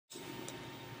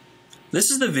This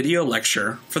is the video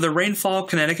lecture for the Rainfall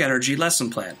Kinetic Energy lesson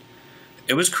plan.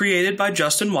 It was created by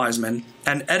Justin Wiseman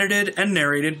and edited and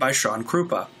narrated by Sean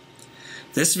Krupa.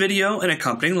 This video and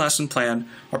accompanying lesson plan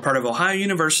are part of Ohio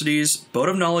University's Boat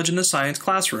of Knowledge in the Science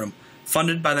classroom,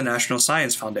 funded by the National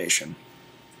Science Foundation.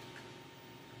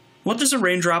 What does a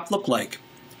raindrop look like?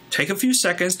 Take a few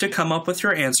seconds to come up with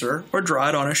your answer or draw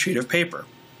it on a sheet of paper.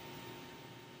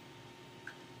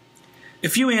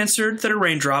 If you answered that a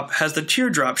raindrop has the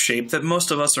teardrop shape that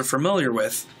most of us are familiar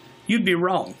with, you'd be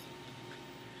wrong.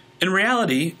 In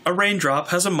reality, a raindrop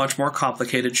has a much more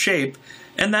complicated shape,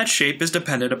 and that shape is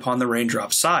dependent upon the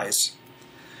raindrop's size.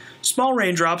 Small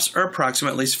raindrops are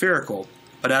approximately spherical,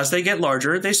 but as they get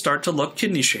larger, they start to look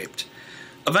kidney-shaped.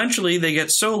 Eventually, they get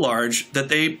so large that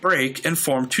they break and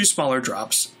form two smaller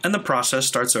drops, and the process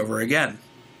starts over again.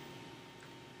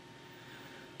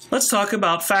 Let's talk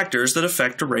about factors that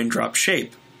affect a raindrop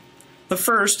shape. The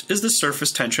first is the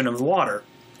surface tension of the water.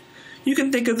 You can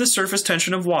think of the surface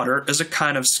tension of water as a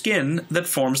kind of skin that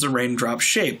forms the raindrop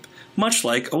shape, much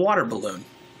like a water balloon.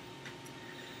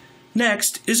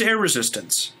 Next is air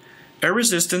resistance. Air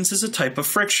resistance is a type of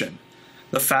friction.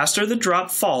 The faster the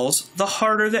drop falls, the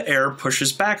harder the air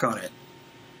pushes back on it.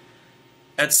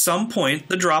 At some point,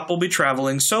 the drop will be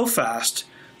traveling so fast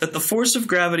that the force of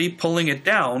gravity pulling it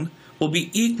down will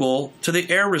be equal to the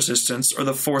air resistance or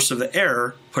the force of the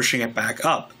air pushing it back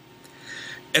up.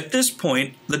 At this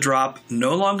point, the drop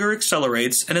no longer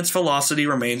accelerates and its velocity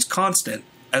remains constant,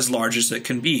 as large as it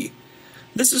can be.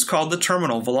 This is called the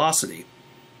terminal velocity.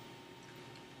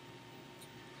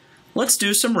 Let's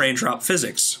do some raindrop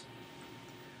physics.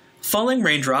 Falling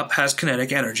raindrop has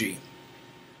kinetic energy.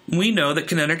 We know that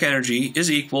kinetic energy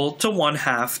is equal to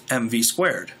 1/2 mv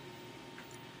squared.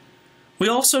 We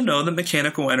also know that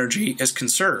mechanical energy is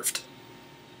conserved.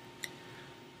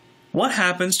 What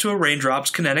happens to a raindrop's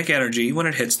kinetic energy when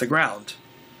it hits the ground?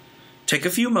 Take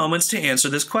a few moments to answer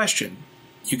this question.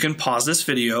 You can pause this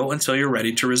video until you're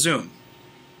ready to resume.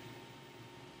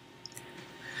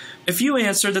 If you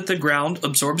answer that the ground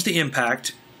absorbs the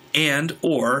impact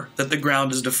and/or that the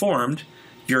ground is deformed,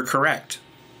 you're correct.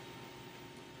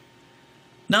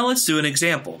 Now let's do an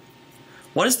example.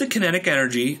 What is the kinetic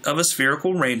energy of a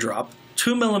spherical raindrop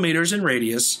 2 millimeters in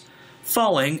radius,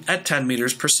 falling at 10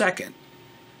 meters per second.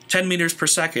 10 meters per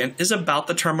second is about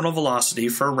the terminal velocity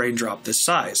for a raindrop this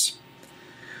size.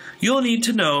 You'll need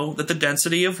to know that the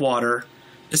density of water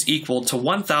is equal to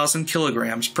 1,000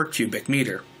 kilograms per cubic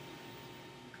meter.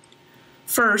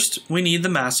 First, we need the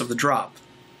mass of the drop.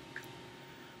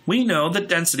 We know that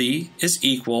density is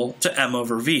equal to m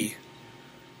over v.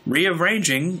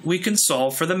 Rearranging, we can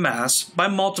solve for the mass by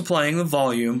multiplying the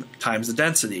volume times the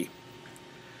density.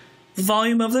 The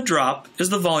volume of the drop is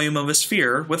the volume of a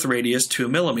sphere with radius 2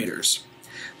 millimeters.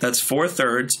 That's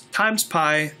 4/3 times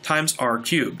pi times r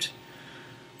cubed.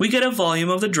 We get a volume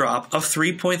of the drop of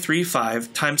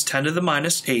 3.35 times 10 to the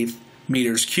minus 8th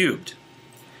meters cubed.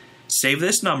 Save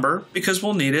this number because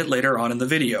we'll need it later on in the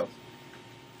video.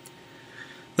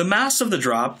 The mass of the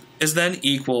drop is then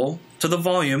equal to the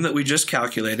volume that we just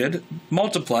calculated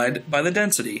multiplied by the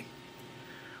density.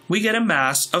 We get a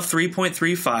mass of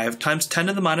 3.35 times 10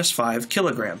 to the minus 5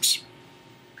 kilograms.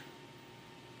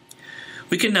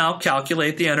 We can now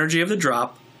calculate the energy of the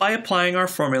drop by applying our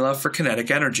formula for kinetic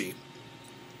energy.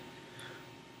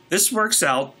 This works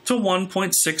out to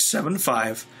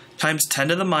 1.675 times 10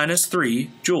 to the minus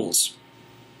 3 joules.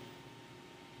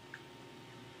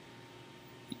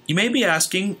 You may be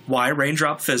asking why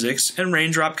raindrop physics and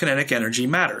raindrop kinetic energy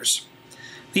matters.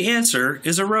 The answer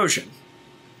is erosion.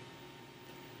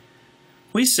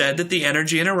 We said that the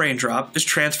energy in a raindrop is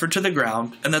transferred to the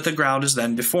ground and that the ground is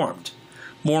then deformed.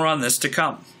 More on this to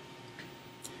come.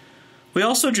 We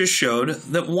also just showed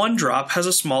that one drop has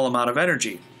a small amount of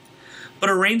energy, but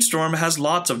a rainstorm has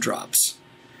lots of drops,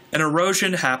 and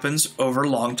erosion happens over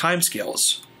long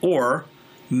timescales, or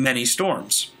many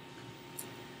storms.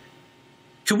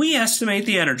 Can we estimate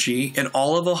the energy in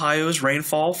all of Ohio's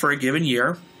rainfall for a given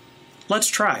year? Let's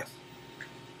try.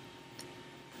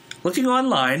 Looking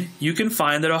online, you can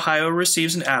find that Ohio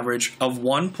receives an average of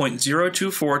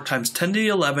 1.024 times 10 to the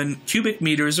 11 cubic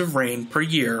meters of rain per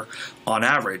year on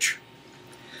average.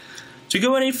 To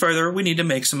go any further, we need to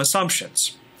make some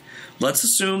assumptions. Let's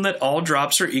assume that all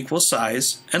drops are equal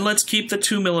size, and let's keep the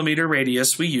 2 millimeter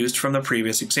radius we used from the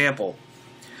previous example.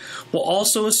 We'll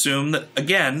also assume that,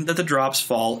 again, that the drops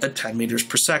fall at 10 meters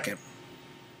per second.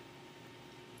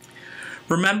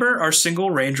 Remember our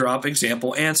single raindrop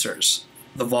example answers,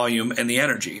 the volume and the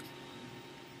energy.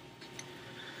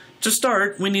 To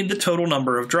start, we need the total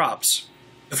number of drops.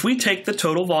 If we take the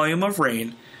total volume of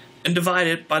rain and divide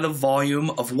it by the volume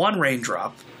of one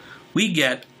raindrop, we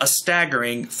get a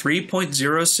staggering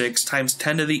 3.06 times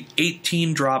 10 to the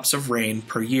 18 drops of rain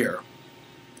per year.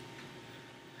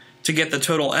 To get the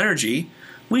total energy,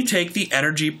 we take the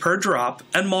energy per drop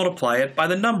and multiply it by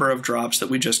the number of drops that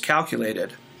we just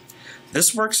calculated.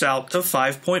 This works out to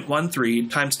 5.13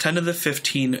 times 10 to the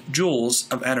 15 joules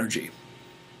of energy.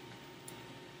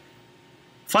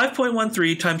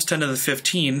 5.13 times 10 to the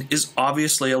 15 is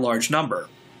obviously a large number,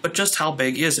 but just how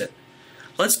big is it?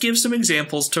 Let's give some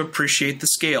examples to appreciate the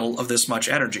scale of this much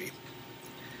energy.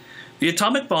 The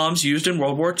atomic bombs used in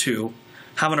World War II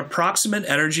have an approximate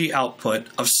energy output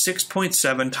of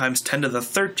 6.7 times 10 to the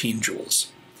 13 joules.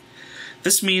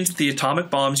 This means that the atomic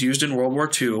bombs used in World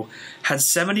War II had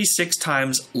 76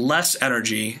 times less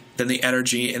energy than the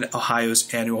energy in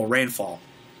Ohio's annual rainfall.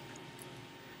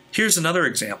 Here's another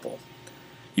example.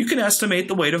 You can estimate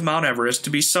the weight of Mount Everest to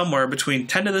be somewhere between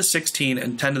 10 to the 16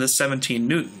 and 10 to the 17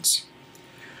 newtons.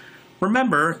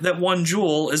 Remember that 1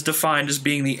 joule is defined as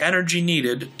being the energy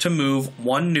needed to move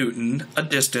 1 newton a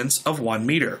distance of 1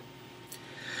 meter.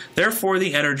 Therefore,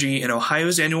 the energy in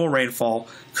Ohio's annual rainfall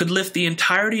could lift the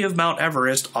entirety of Mount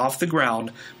Everest off the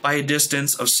ground by a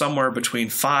distance of somewhere between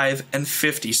 5 and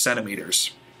 50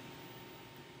 centimeters.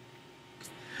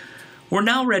 We're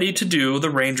now ready to do the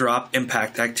raindrop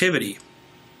impact activity.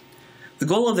 The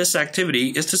goal of this activity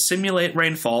is to simulate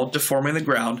rainfall deforming the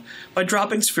ground by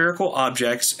dropping spherical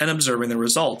objects and observing the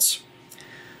results.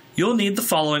 You'll need the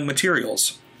following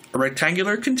materials: a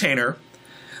rectangular container,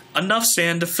 enough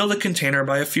sand to fill the container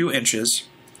by a few inches,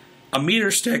 a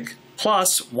meter stick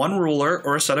plus 1 ruler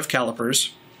or a set of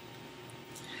calipers,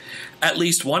 at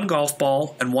least 1 golf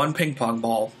ball and 1 ping pong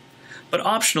ball, but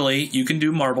optionally you can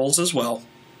do marbles as well.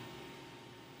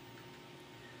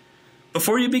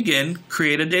 Before you begin,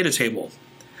 create a data table.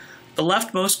 The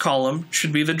leftmost column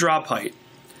should be the drop height,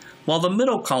 while the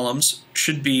middle columns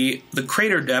should be the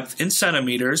crater depth in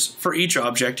centimeters for each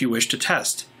object you wish to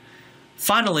test.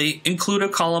 Finally, include a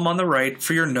column on the right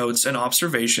for your notes and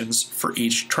observations for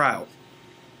each trial.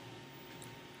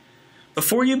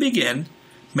 Before you begin,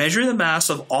 measure the mass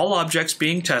of all objects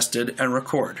being tested and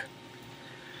record.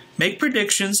 Make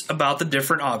predictions about the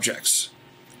different objects.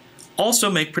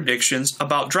 Also make predictions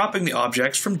about dropping the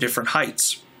objects from different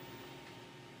heights.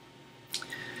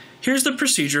 Here's the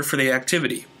procedure for the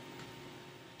activity.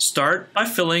 Start by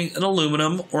filling an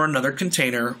aluminum or another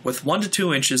container with 1 to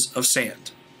 2 inches of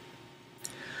sand.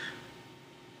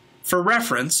 For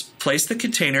reference, place the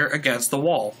container against the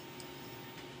wall.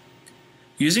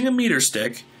 Using a meter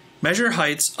stick, measure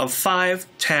heights of 5,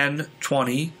 10,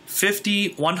 20,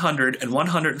 50, 100, and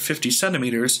 150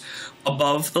 centimeters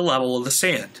above the level of the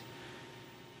sand.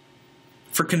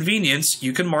 For convenience,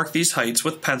 you can mark these heights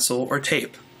with pencil or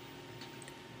tape.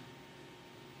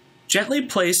 Gently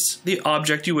place the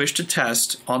object you wish to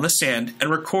test on the sand and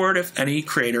record if any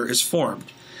crater is formed.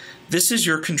 This is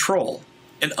your control.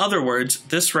 In other words,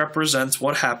 this represents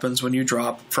what happens when you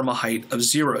drop from a height of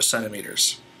 0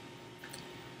 centimeters.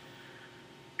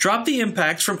 Drop the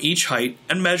impacts from each height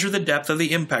and measure the depth of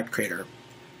the impact crater.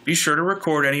 Be sure to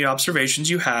record any observations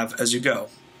you have as you go.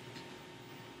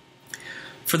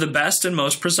 For the best and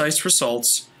most precise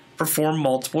results, perform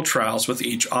multiple trials with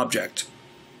each object.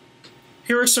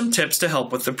 Here are some tips to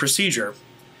help with the procedure.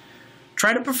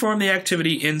 Try to perform the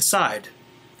activity inside,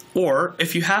 or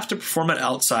if you have to perform it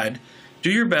outside, do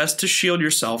your best to shield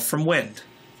yourself from wind.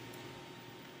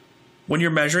 When you're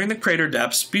measuring the crater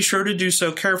depths, be sure to do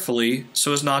so carefully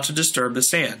so as not to disturb the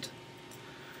sand.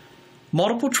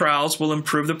 Multiple trials will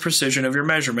improve the precision of your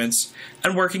measurements,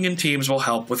 and working in teams will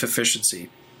help with efficiency.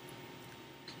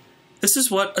 This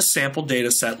is what a sample data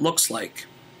set looks like.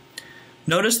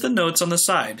 Notice the notes on the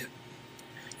side.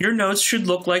 Your notes should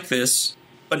look like this,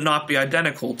 but not be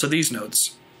identical to these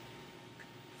notes.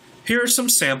 Here are some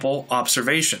sample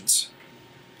observations.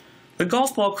 The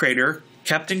golf ball crater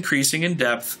kept increasing in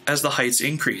depth as the heights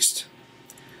increased.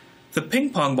 The ping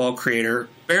pong ball crater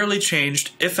barely changed,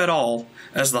 if at all,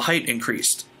 as the height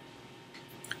increased.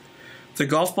 The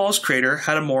golf ball's crater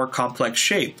had a more complex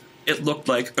shape. It looked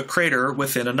like a crater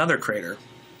within another crater.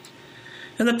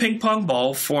 And the ping pong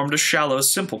ball formed a shallow,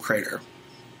 simple crater.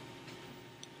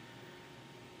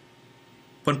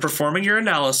 When performing your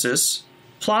analysis,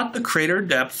 plot the crater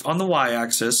depth on the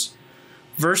y-axis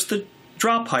versus the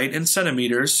drop height in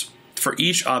centimeters for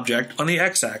each object on the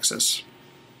x-axis.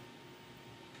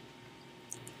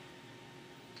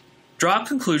 Draw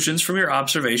conclusions from your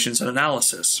observations and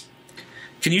analysis.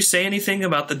 Can you say anything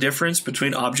about the difference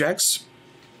between objects?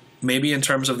 Maybe in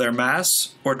terms of their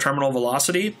mass or terminal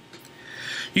velocity?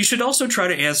 You should also try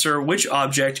to answer which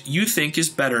object you think is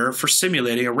better for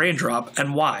simulating a raindrop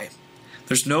and why.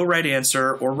 There's no right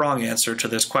answer or wrong answer to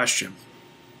this question.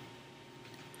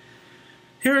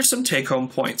 Here are some take-home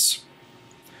points.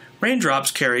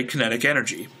 Raindrops carry kinetic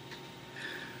energy.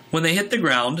 When they hit the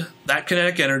ground, that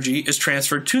kinetic energy is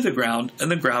transferred to the ground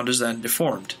and the ground is then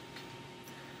deformed.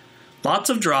 Lots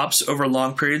of drops over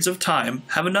long periods of time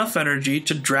have enough energy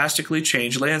to drastically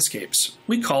change landscapes.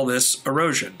 We call this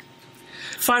erosion.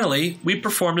 Finally, we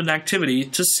performed an activity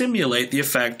to simulate the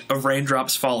effect of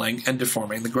raindrops falling and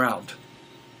deforming the ground.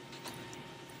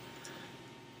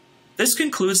 This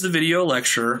concludes the video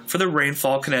lecture for the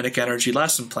Rainfall Kinetic Energy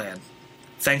lesson plan.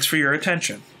 Thanks for your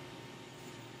attention.